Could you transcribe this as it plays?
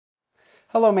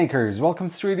Hello makers, welcome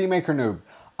to 3D Maker Noob.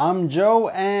 I'm Joe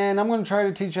and I'm going to try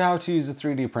to teach you how to use a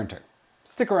 3D printer.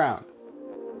 Stick around.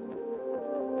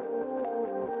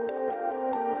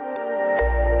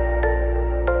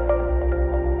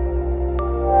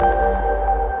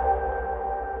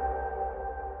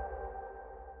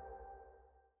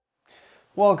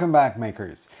 Welcome back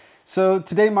makers. So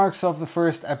today marks off the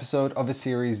first episode of a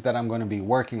series that I'm going to be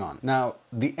working on. Now,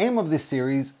 the aim of this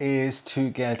series is to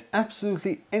get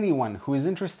absolutely anyone who is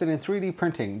interested in 3D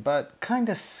printing but kind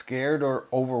of scared or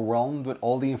overwhelmed with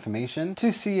all the information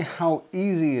to see how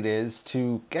easy it is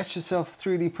to get yourself a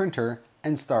 3D printer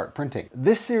and start printing.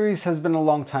 This series has been a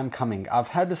long time coming. I've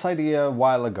had this idea a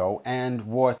while ago, and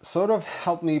what sort of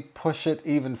helped me push it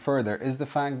even further is the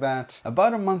fact that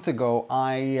about a month ago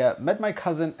I met my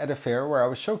cousin at a fair where I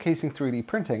was showcasing 3D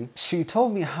printing. She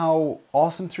told me how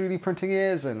awesome 3D printing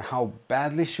is and how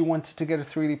badly she wanted to get a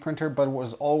 3D printer but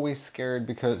was always scared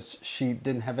because she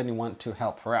didn't have anyone to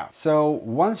help her out. So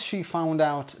once she found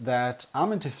out that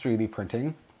I'm into 3D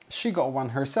printing, she got one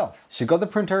herself. She got the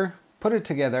printer, put it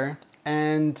together,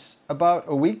 and about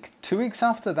a week, 2 weeks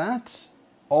after that,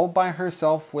 all by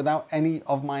herself without any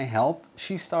of my help,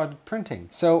 she started printing.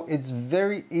 So it's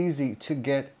very easy to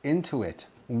get into it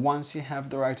once you have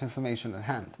the right information at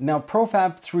hand. Now,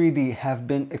 Profab 3D have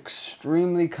been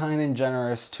extremely kind and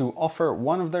generous to offer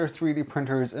one of their 3D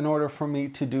printers in order for me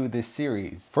to do this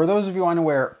series. For those of you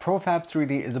unaware, Profab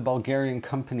 3D is a Bulgarian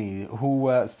company who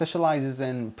specializes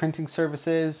in printing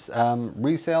services,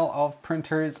 resale of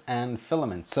printers and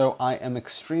filaments. So I am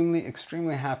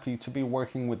extremely happy to be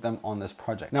working with them on this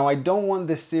project. Now, I don't want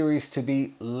this series to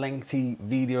be lengthy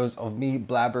videos of me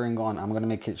blabbering on. I'm going to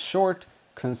make it short,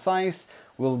 concise.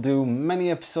 We'll do many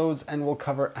episodes and we'll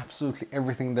cover absolutely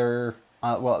everything there,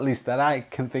 well, at least that I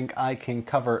can think I can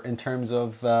cover in terms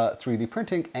of 3D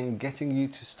printing and getting you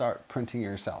to start printing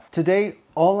yourself. Today,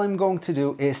 all I'm going to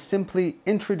do is simply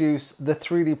introduce the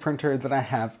 3D printer that I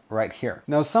have right here.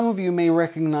 Now, some of you may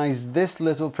recognize this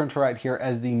little printer right here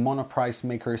as the Monoprice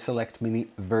Maker Select Mini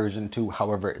version 2.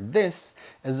 However, this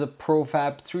is a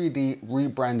Profab 3D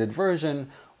rebranded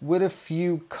version with a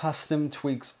few custom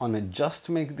tweaks on it just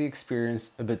to make the experience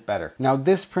a bit better. Now,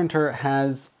 this printer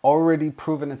has already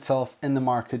proven itself in the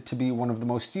market to be one of the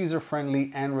most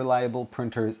user-friendly and reliable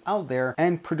printers out there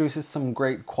and produces some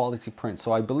great quality prints.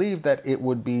 So I believe that it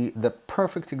would be the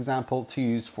perfect example to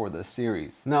use for this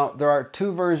series. Now, there are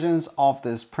two versions of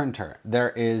this printer.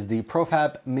 There is the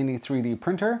Profab Mini 3D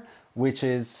printer, which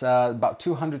is about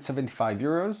 275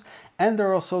 euros. And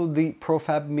there are also the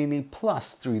Profab Mini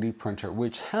Plus 3D printer,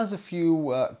 which has a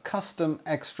few custom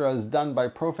extras done by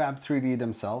Profab 3D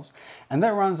themselves, and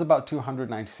that runs about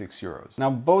 296 euros.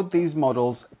 Now, both these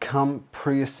models come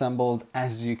pre-assembled,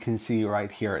 as you can see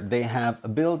right here. They have a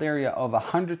build area of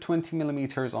 120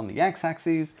 millimeters on the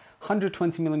x-axis,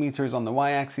 120 millimeters on the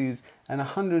y-axis, and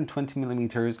 120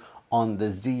 millimeters on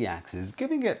the z-axis,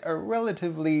 giving it a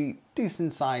relatively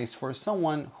decent size for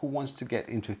someone who wants to get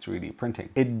into 3D printing.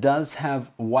 It does have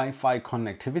Wi-Fi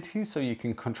connectivity, so you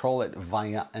can control it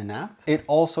via an app. It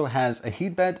also has a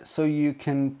heat bed, so you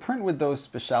can print with those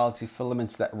specialty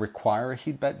filaments that require a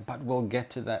heat bed, but we'll get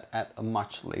to that at a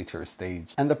much later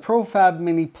stage. And the Profab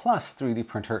Mini Plus 3D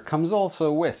printer comes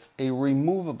also with a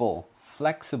removable,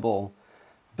 flexible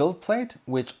build plate,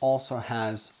 which also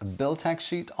has a Build-Tack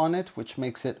sheet on it, which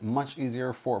makes it much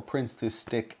easier for prints to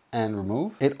stick and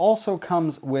remove. It also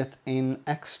comes with an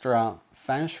extra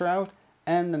fan shroud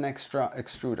and an extra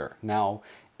extruder. Now,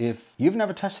 if you've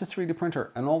never touched a 3D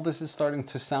printer and all this is starting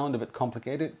to sound a bit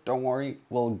complicated, don't worry,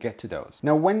 we'll get to those.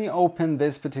 Now, when you open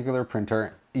this particular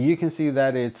printer, you can see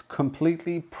that it's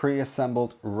completely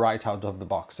pre-assembled right out of the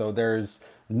box. So there's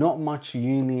not much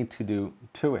you need to do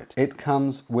to it. It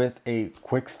comes with a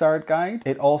quick start guide.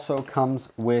 It also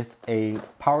comes with a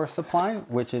power supply,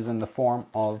 which is in the form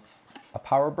of a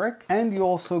power brick. And you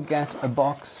also get a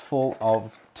box full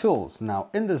of tools. Now,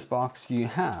 in this box, you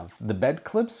have the bed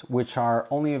clips, which are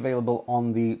only available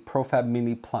on the Profab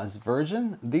Mini Plus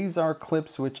version. These are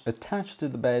clips which attach to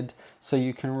the bed so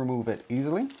you can remove it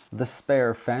easily. The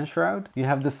spare fan shroud. You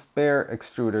have the spare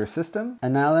extruder system,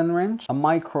 an Allen wrench, a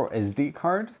micro SD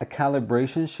card, a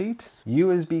calibration sheet,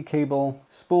 USB cable,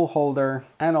 spool holder,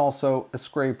 and also a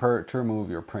scraper to remove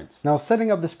your prints. Now, setting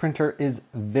up this printer is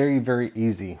very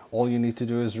easy. All you need to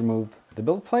do is remove the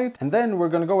build plate, and then we're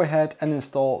going to go ahead and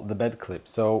install the bed clip.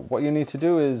 So what you need to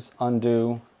do is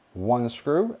undo one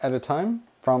screw at a time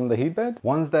from the heat bed.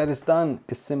 Once that is done,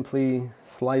 is simply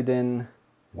slide in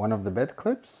one of the bed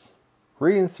clips,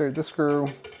 reinsert the screw,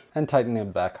 and tighten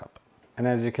it back up. And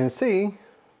as you can see,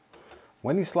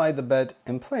 when you slide the bed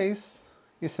in place,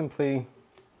 you simply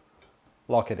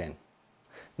lock it in.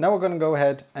 Now we're going to go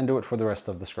ahead and do it for the rest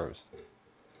of the screws.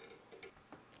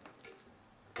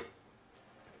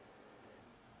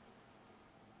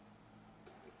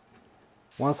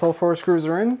 Once all 4 screws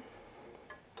are in,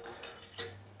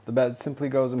 the bed simply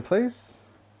goes in place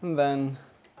and then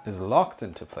is locked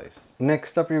into place.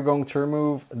 Next up, you're going to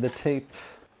remove the tape.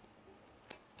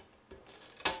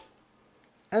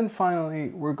 And finally,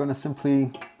 we're going to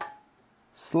simply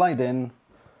slide in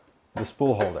the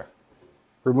spool holder.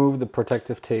 Remove the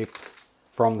protective tape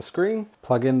from the screen,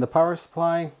 plug in the power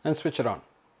supply and switch it on.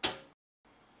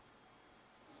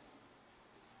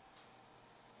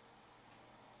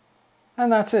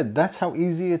 And that's it. That's how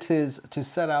easy it is to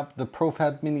set up the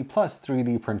Profab Mini Plus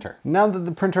 3D printer. Now that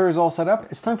the printer is all set up,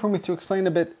 it's time for me to explain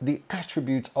a bit the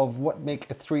attributes of what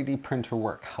make a 3D printer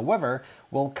work. However,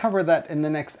 we'll cover that in the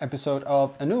next episode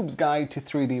of A Noob's Guide to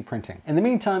 3D Printing. In the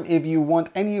meantime, if you want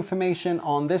any information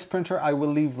on this printer, I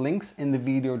will leave links in the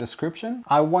video description.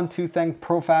 I want to thank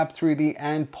Profab 3D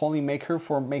and Polymaker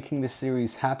for making this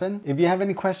series happen. If you have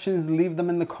any questions, leave them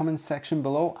in the comments section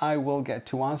below. I will get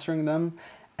to answering them.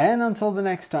 And until the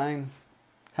next time,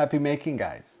 happy making,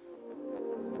 guys.